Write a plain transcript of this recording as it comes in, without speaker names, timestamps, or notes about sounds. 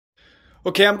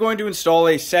Okay, I'm going to install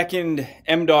a second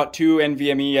M.2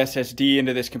 NVMe SSD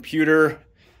into this computer.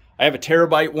 I have a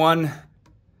terabyte one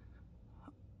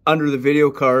under the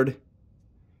video card,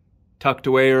 tucked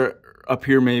away or up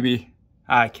here maybe.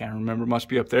 I can't remember, must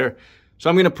be up there. So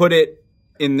I'm gonna put it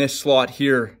in this slot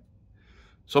here.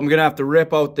 So I'm gonna have to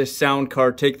rip out this sound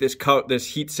card, take this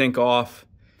heatsink off,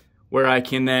 where I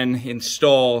can then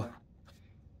install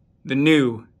the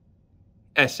new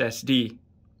SSD.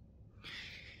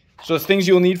 So the things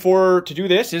you'll need to do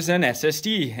this is an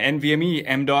SSD, NVMe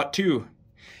M.2.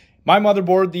 My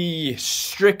motherboard, the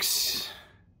Strix,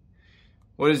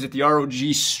 what is it? The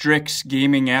ROG Strix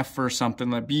Gaming F or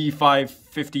something, the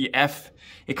B550F.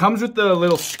 It comes with the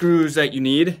little screws that you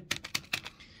need,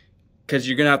 because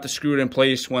you're gonna have to screw it in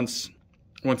place once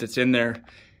it's in there.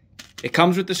 It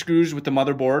comes with the screws with the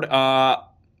motherboard.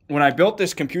 When I built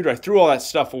this computer, I threw all that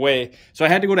stuff away, so I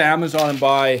had to go to Amazon and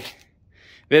buy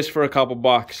this for a couple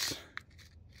bucks.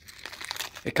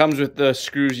 It comes with the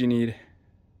screws you need,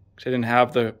 because I didn't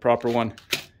have the proper one.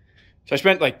 So I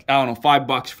spent like, I don't know,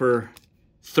 $5 for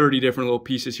 30 different little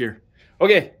pieces here.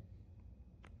 Okay.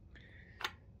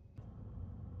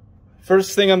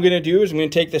 First thing I'm gonna do is I'm gonna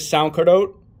take this sound card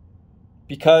out,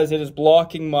 because it is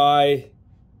blocking my,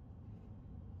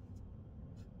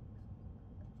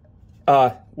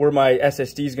 where my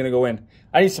SSD is gonna go in.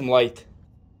 I need some light.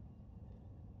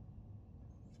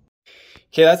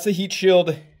 Okay, that's the heat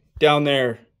shield down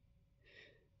there.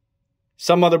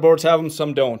 Some motherboards have them,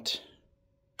 some don't.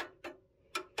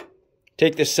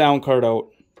 Take this sound card out,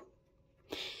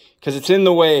 because it's in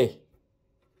the way.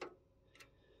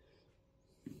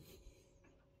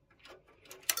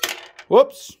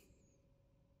 Whoops.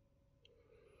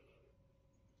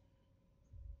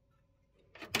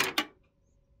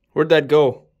 Where'd that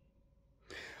go?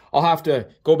 I'll have to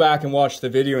go back and watch the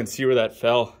video and see where that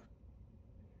fell.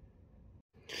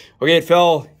 Okay, it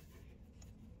fell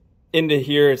into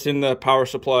here. It's in the power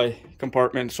supply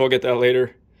compartment, so I'll get that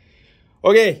later.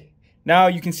 Okay, now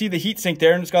you can see the heatsink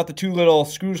there, and it's got the two little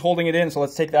screws holding it in, so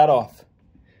let's take that off.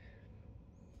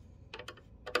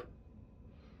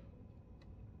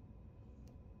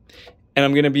 And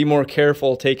I'm going to be more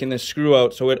careful taking this screw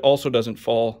out so it also doesn't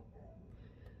fall.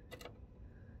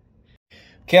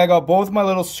 Okay, I got both my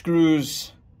little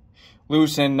screws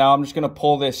loose, and now I'm just going to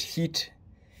pull this heat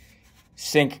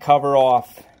sink cover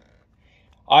off.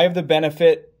 I have the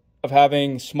benefit of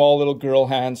having small little girl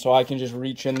hands, so I can just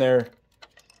reach in there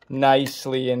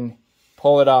nicely and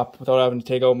pull it up without having to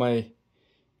take out my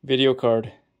video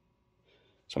card.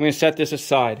 So I'm going to set this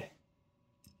aside.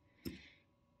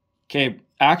 Okay,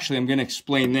 actually I'm going to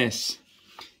explain this.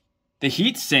 The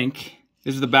heat sink,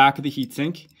 this is the back of the heat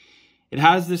sink. It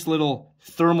has this little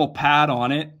thermal pad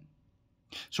on it.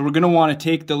 So we're going to want to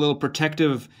take the little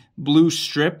protective blue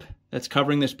strip that's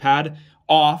covering this pad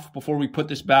off before we put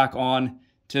this back on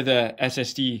to the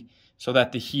SSD, so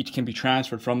that the heat can be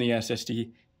transferred from the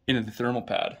SSD into the thermal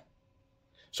pad.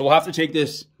 So we'll have to take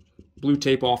this blue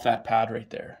tape off that pad right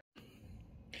there.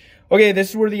 Okay, this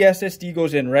is where the SSD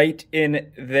goes in, right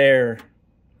in there.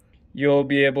 You'll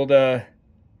be able to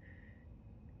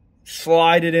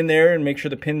slide it in there and make sure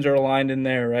the pins are aligned in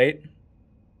there, right?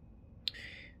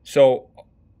 So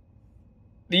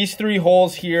these three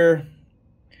holes here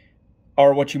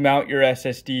are what you mount your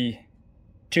SSD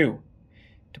to.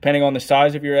 Depending on the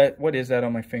size of your, what is that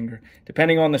on my finger?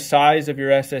 Depending on the size of your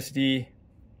SSD,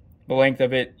 the length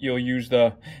of it, you'll use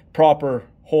the proper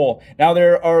hole. Now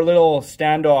there are little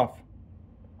standoff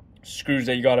screws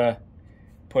that you gotta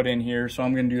put in here, so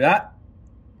I'm gonna do that.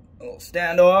 A little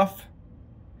standoff.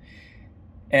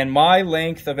 And my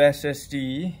length of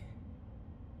SSD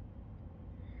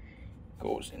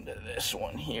goes into this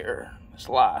one here, this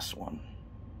last one.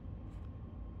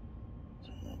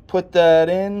 Put that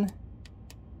in.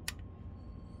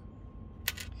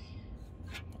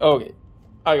 Okay,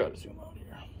 I gotta zoom out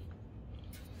here.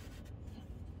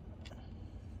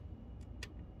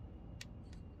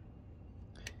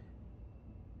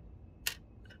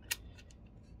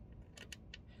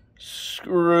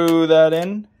 Screw that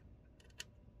in.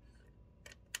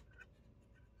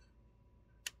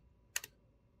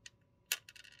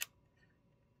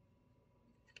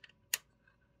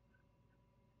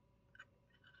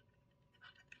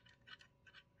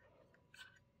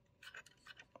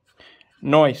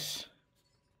 Nice.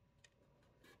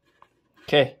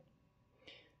 Okay.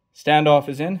 Standoff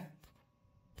is in.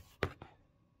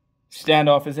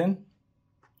 Standoff is in.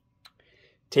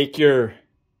 Take your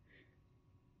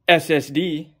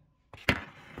SSD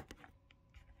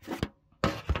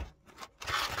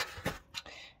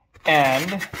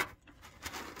and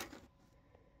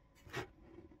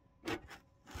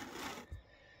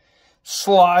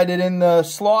slide it in the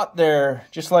slot there,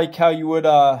 just like how you would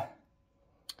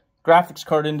graphics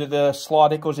card into the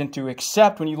slot it goes into,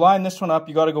 except when you line this one up,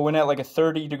 you got to go in at like a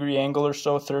 30-degree angle or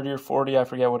so, 30 or 40, I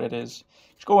forget what it is.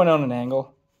 Just go in on an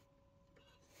angle.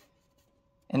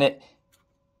 And it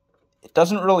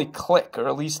doesn't really click, or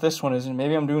at least this one isn't.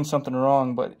 Maybe I'm doing something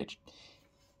wrong, but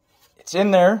it's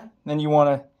in there. Then you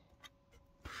want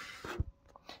to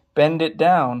bend it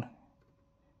down,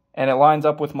 and it lines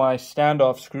up with my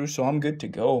standoff screw, so I'm good to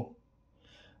go.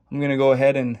 I'm going to go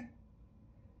ahead and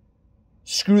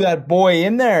screw that boy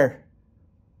in there.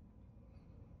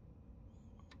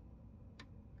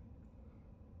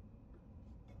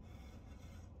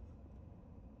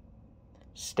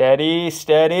 Steady,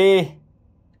 steady.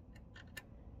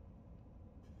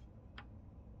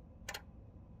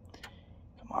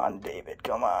 Come on, David.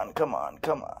 Come on, come on,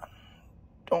 come on.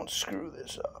 Don't screw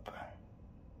this up.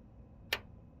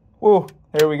 Whoa,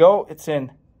 there we go. It's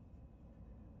in.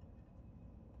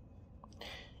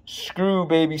 Screw,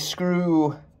 baby,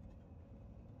 screw.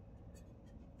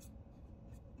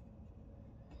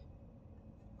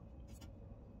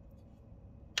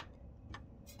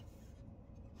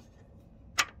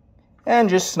 And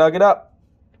just snug it up.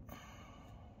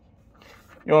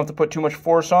 You don't have to put too much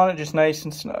force on it, just nice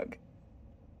and snug.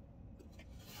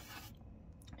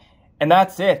 And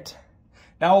that's it.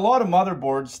 Now, a lot of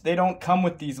motherboards, they don't come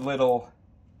with these little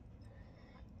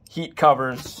heat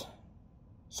covers.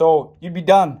 So you'd be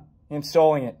done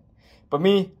installing it. But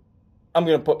me, I'm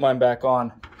going to put mine back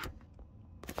on.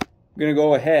 I'm going to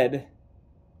go ahead,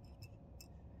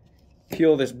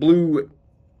 peel this blue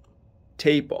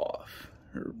tape off,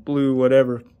 or blue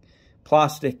whatever,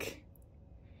 plastic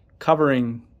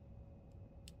covering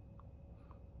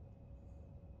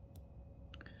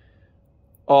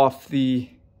off the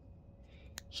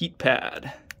heat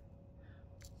pad.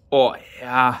 Oh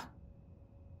yeah.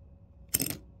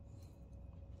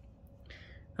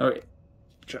 Okay,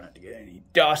 trying not to get any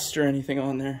dust or anything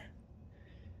on there.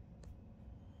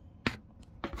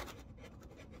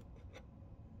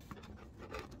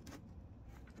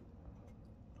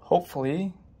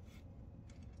 Hopefully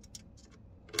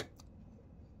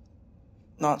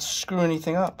not screw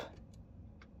anything up.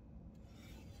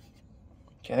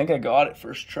 Okay, I think I got it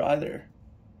first try there.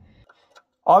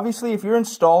 Obviously, if you're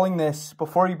installing this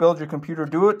before you build your computer,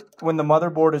 do it when the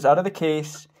motherboard is out of the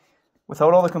case,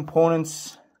 without all the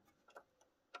components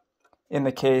in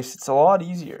the case. It's a lot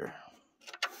easier.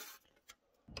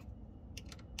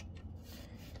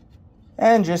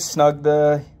 And just snug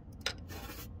the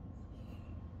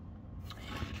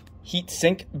heat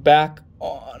sink back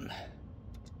on.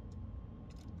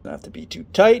 Don't have to be too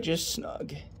tight, just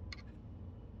snug.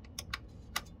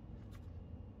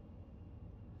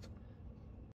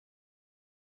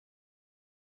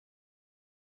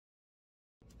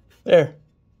 There,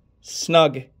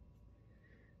 snug.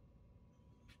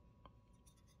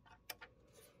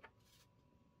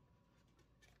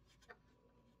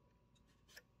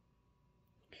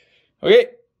 Okay,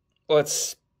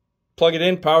 let's plug it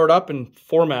in, power it up, and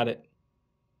format it.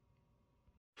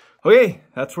 Okay,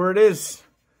 that's where it is.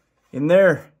 In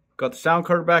there. Got the sound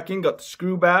card back in, got the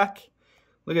screw back.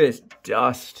 Look at this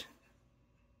dust.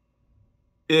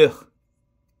 Ugh.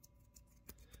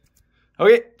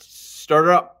 Okay, start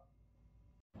it up.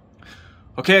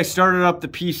 Okay, I started up the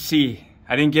PC.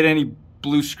 I didn't get any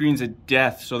blue screens of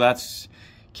death, so that's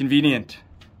convenient.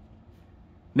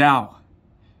 Now,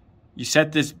 you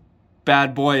set this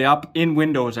bad boy up in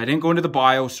Windows. I didn't go into the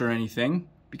BIOS or anything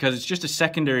because it's just a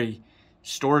secondary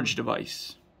storage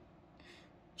device.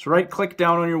 So right-click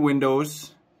down on your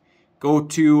Windows, go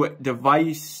to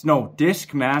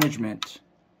Disk Management.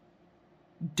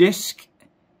 Disk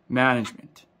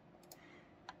Management.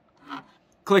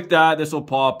 Click that, this will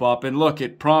pop up, and look,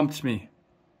 it prompts me.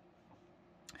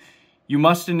 You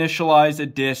must initialize a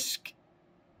disk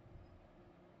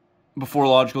before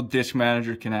Logical Disk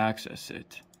Manager can access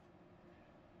it.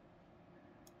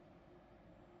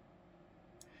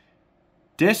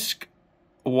 Disk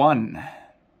 1.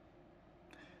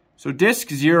 So disk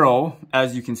 0,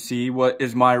 as you can see, what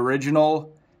is my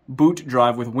original boot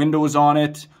drive with Windows on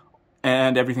it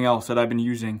and everything else that I've been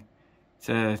using. It's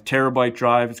a terabyte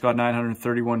drive. It's got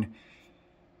 931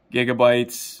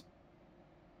 gigabytes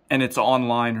and it's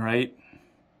online, right?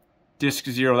 Disk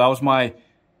 0, that was my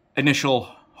initial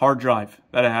hard drive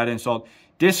that I had installed.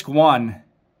 Disk 1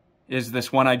 is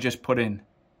this one I just put in.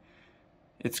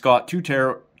 It's got 2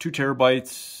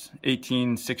 terabytes,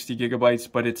 1860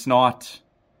 gigabytes, but it's not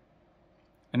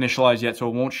initialized yet, so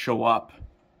it won't show up.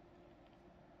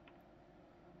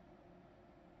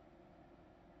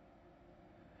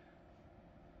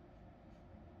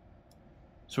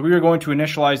 So we are going to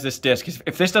initialize this disk.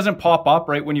 If this doesn't pop up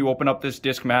right when you open up this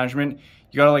disk management,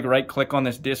 you gotta like right click on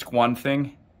this disk 1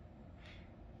 thing.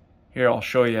 Here, I'll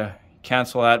show you.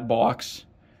 Cancel that box.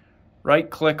 Right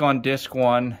click on disk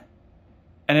 1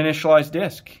 and initialize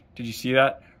disk. Did you see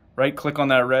that? Right click on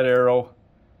that red arrow.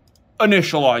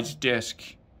 Initialize disk.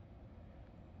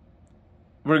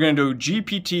 We're gonna do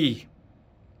GPT.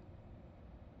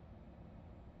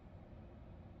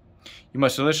 You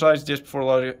must initialize disk before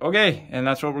loading. Okay, and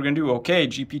that's what we're gonna do. Okay,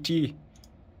 GPT.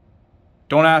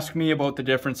 Don't ask me about the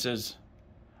differences.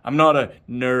 I'm not a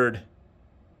nerd.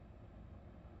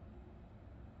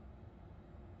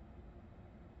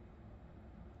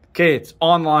 Okay, it's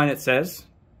online, it says.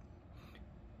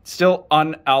 Still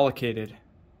unallocated.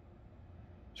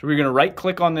 So we're gonna right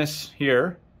click on this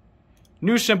here.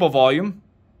 New simple volume.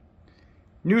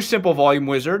 New simple volume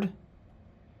wizard.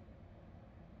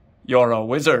 You're a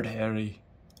wizard, Harry.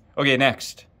 Okay,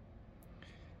 next.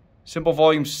 Simple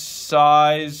volume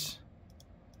size.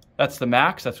 That's the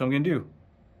max. That's what I'm going to do.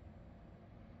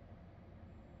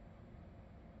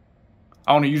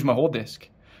 I want to use my whole disk.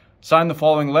 Sign the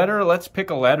following letter. Let's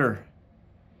pick a letter.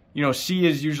 You know, C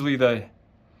is usually the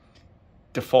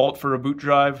default for a boot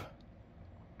drive.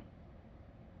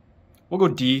 We'll go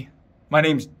D. My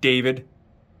name's David.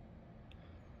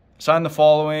 Sign the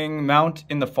following. Mount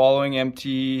in the following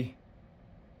empty.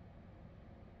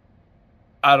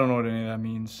 I don't know what any of that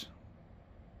means.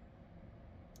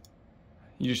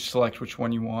 You just select which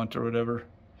one you want or whatever.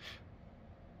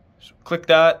 So click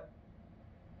that.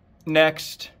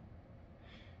 Next.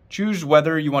 Choose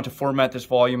whether you want to format this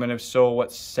volume, and if so,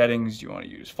 what settings do you want to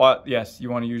use. Yes,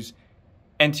 you want to use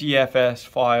NTFS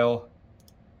file,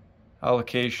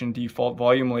 allocation, default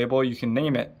volume label. You can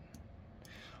name it.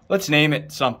 Let's name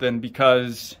it something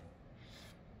because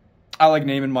I like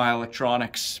naming my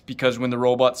electronics, because when the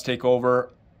robots take over,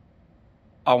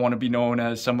 I want to be known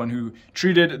as someone who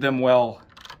treated them well.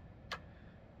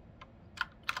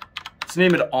 Let's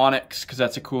name it Onyx because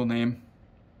that's a cool name.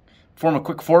 Form a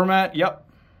quick format. Yep.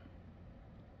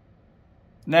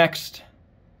 Next.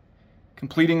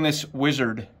 Completing this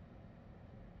wizard.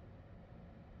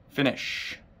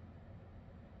 Finish.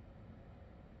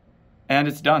 And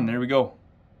it's done. There we go.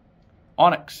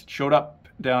 Onyx showed up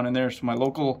down in there. So my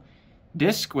local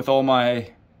disk with all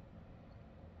my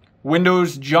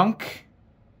Windows junk,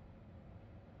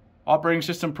 operating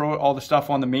system, pro, all the stuff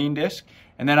on the main disk,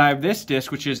 and then I have this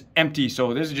disk which is empty.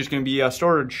 So this is just going to be a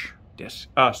storage disk,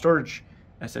 storage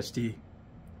SSD,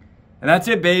 and that's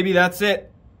it, baby. That's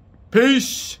it.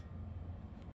 Peace.